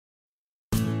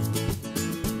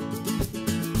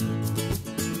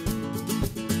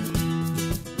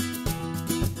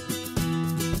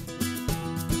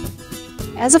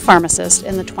As a pharmacist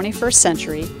in the 21st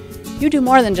century, you do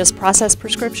more than just process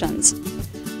prescriptions.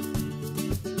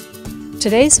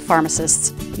 Today's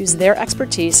pharmacists use their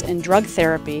expertise in drug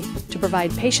therapy to provide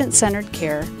patient-centered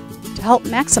care to help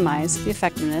maximize the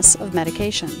effectiveness of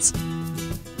medications.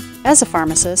 As a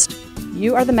pharmacist,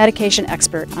 you are the medication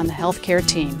expert on the healthcare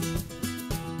team.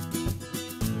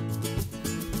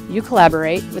 You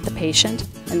collaborate with the patient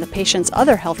and the patient's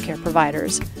other healthcare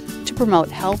providers to promote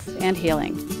health and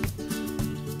healing.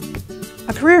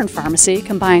 A career in pharmacy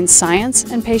combines science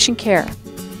and patient care.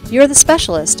 You are the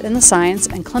specialist in the science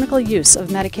and clinical use of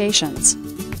medications.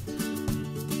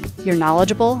 You're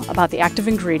knowledgeable about the active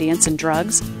ingredients in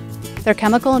drugs, their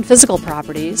chemical and physical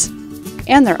properties,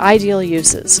 and their ideal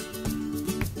uses.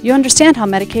 You understand how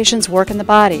medications work in the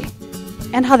body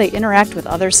and how they interact with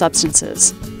other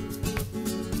substances.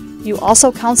 You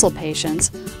also counsel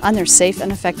patients on their safe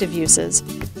and effective uses,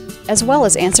 as well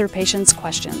as answer patients'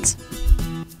 questions.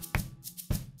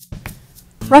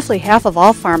 Roughly half of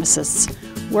all pharmacists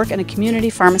work in a community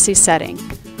pharmacy setting,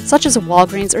 such as a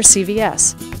Walgreens or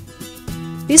CVS.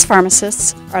 These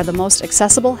pharmacists are the most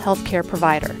accessible healthcare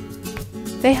provider.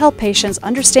 They help patients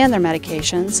understand their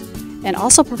medications and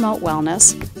also promote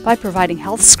wellness by providing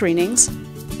health screenings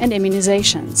and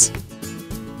immunizations.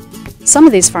 Some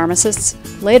of these pharmacists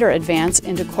later advance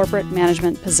into corporate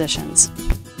management positions.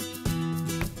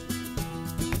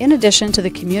 In addition to the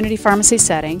community pharmacy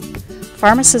setting,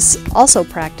 pharmacists also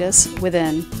practice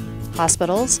within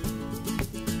hospitals,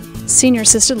 senior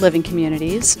assisted living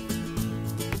communities,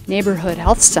 neighborhood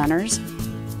health centers,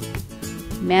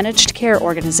 managed care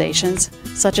organizations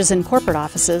such as in corporate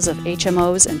offices of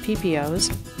HMOs and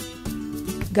PPOs,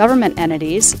 government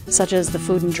entities such as the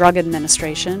Food and Drug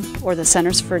Administration or the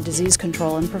Centers for Disease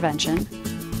Control and Prevention,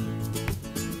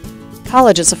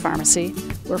 colleges of pharmacy,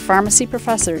 where pharmacy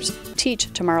professors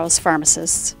teach tomorrow's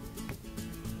pharmacists,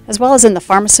 as well as in the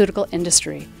pharmaceutical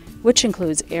industry, which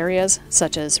includes areas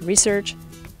such as research,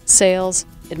 sales,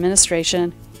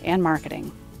 administration, and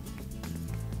marketing.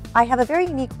 I have a very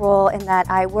unique role in that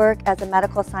I work as a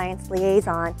medical science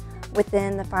liaison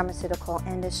within the pharmaceutical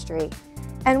industry.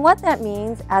 And what that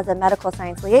means as a medical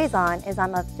science liaison is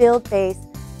I'm a field-based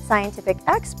scientific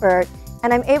expert,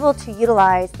 and I'm able to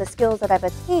utilize the skills that I've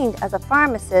attained as a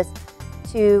pharmacist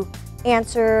to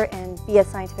answer and be a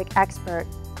scientific expert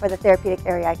for the therapeutic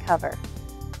area I cover.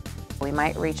 We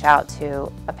might reach out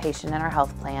to a patient in our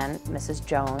health plan, Mrs.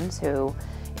 Jones, who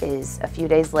is a few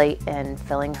days late in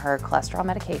filling her cholesterol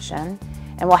medication,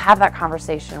 and we'll have that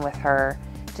conversation with her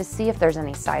to see if there's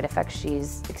any side effects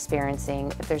she's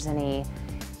experiencing, if there's any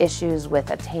issues with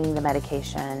obtaining the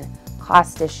medication,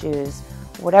 cost issues,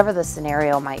 whatever the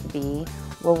scenario might be.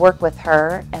 We'll work with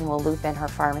her and we'll loop in her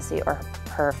pharmacy or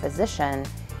her physician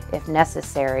if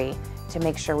necessary to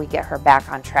make sure we get her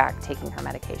back on track taking her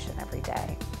medication every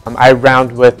day. I round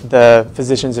with the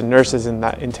physicians and nurses in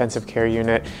that intensive care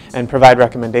unit and provide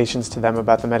recommendations to them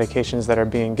about the medications that are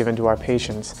being given to our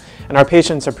patients. And our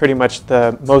patients are pretty much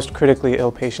the most critically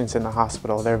ill patients in the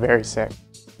hospital. They're very sick.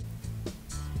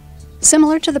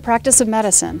 Similar to the practice of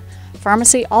medicine,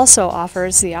 pharmacy also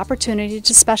offers the opportunity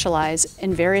to specialize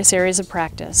in various areas of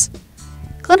practice.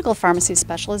 Clinical pharmacy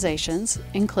specializations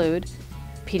include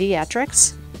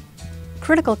pediatrics,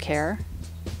 critical care,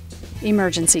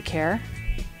 emergency care,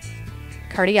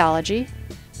 cardiology,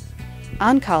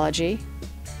 oncology,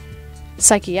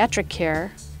 psychiatric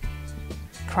care,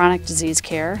 chronic disease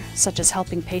care, such as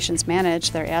helping patients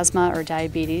manage their asthma or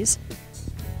diabetes,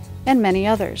 and many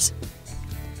others.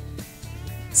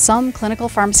 Some clinical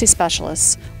pharmacy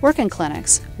specialists work in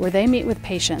clinics where they meet with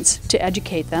patients to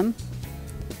educate them,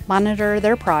 monitor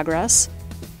their progress,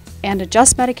 and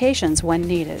adjust medications when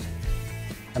needed.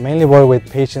 I mainly work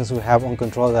with patients who have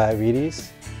uncontrolled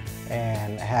diabetes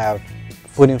and have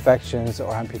food infections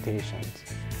or amputations.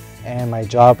 And my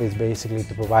job is basically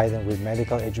to provide them with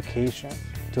medical education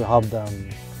to help them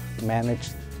manage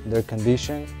their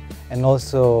condition and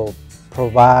also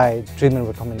provide treatment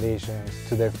recommendations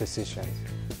to their physicians.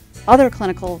 Other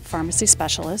clinical pharmacy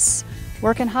specialists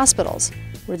work in hospitals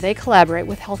where they collaborate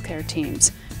with healthcare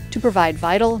teams to provide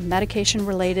vital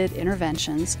medication-related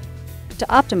interventions to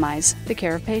optimize the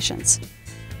care of patients.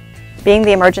 Being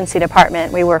the emergency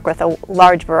department, we work with a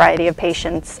large variety of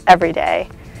patients every day,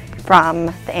 from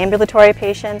the ambulatory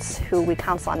patients who we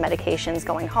counsel on medications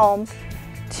going home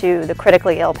to the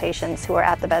critically ill patients who are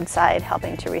at the bedside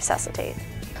helping to resuscitate.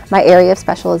 My area of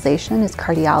specialization is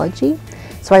cardiology,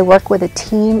 so I work with a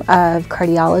team of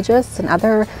cardiologists and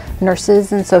other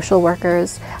nurses and social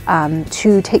workers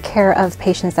to take care of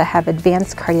patients that have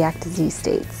advanced cardiac disease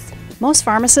states. Most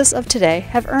pharmacists of today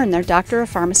have earned their Doctor of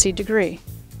Pharmacy degree.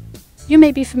 You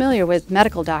may be familiar with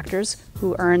medical doctors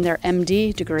who earn their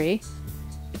MD degree,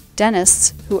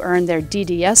 dentists who earn their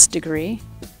DDS degree,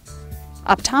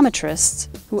 optometrists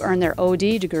who earn their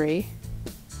OD degree,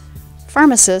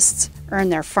 pharmacists earn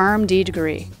their PharmD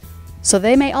degree, so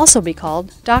they may also be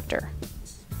called doctor.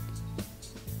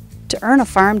 To earn a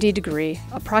PharmD degree,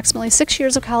 approximately 6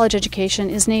 years of college education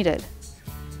is needed.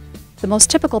 The most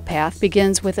typical path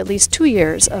begins with at least 2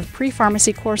 years of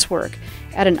pre-pharmacy coursework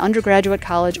at an undergraduate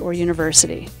college or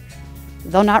university.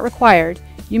 Though not required,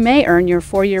 you may earn your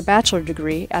 4-year bachelor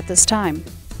degree at this time.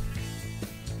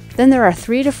 Then there are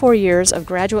 3 to 4 years of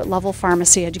graduate level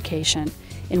pharmacy education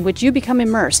in which you become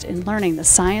immersed in learning the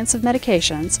science of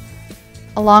medications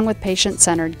along with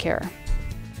patient-centered care.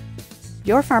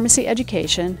 Your pharmacy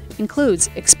education includes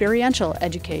experiential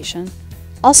education,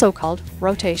 also called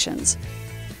rotations,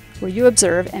 where you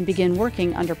observe and begin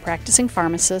working under practicing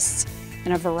pharmacists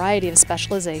in a variety of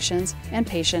specializations and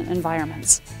patient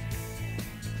environments.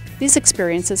 These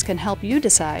experiences can help you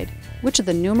decide which of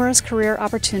the numerous career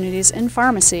opportunities in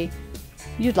pharmacy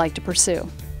you'd like to pursue.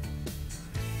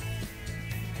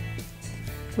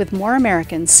 With more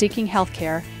Americans seeking health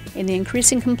care and the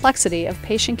increasing complexity of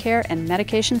patient care and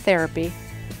medication therapy,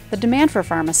 the demand for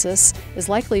pharmacists is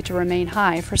likely to remain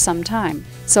high for some time.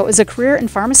 So is a career in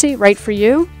pharmacy right for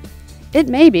you? It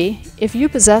may be if you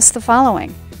possess the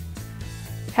following: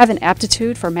 have an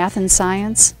aptitude for math and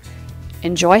science,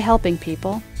 enjoy helping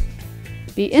people,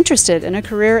 be interested in a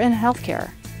career in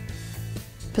healthcare,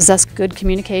 possess good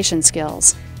communication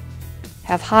skills,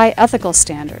 have high ethical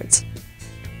standards,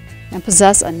 and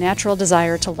possess a natural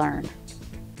desire to learn.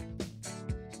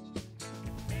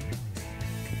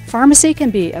 Pharmacy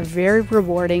can be a very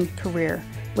rewarding career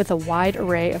with a wide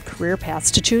array of career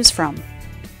paths to choose from.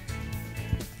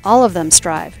 All of them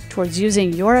strive towards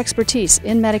using your expertise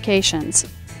in medications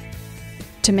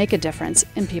to make a difference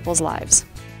in people's lives.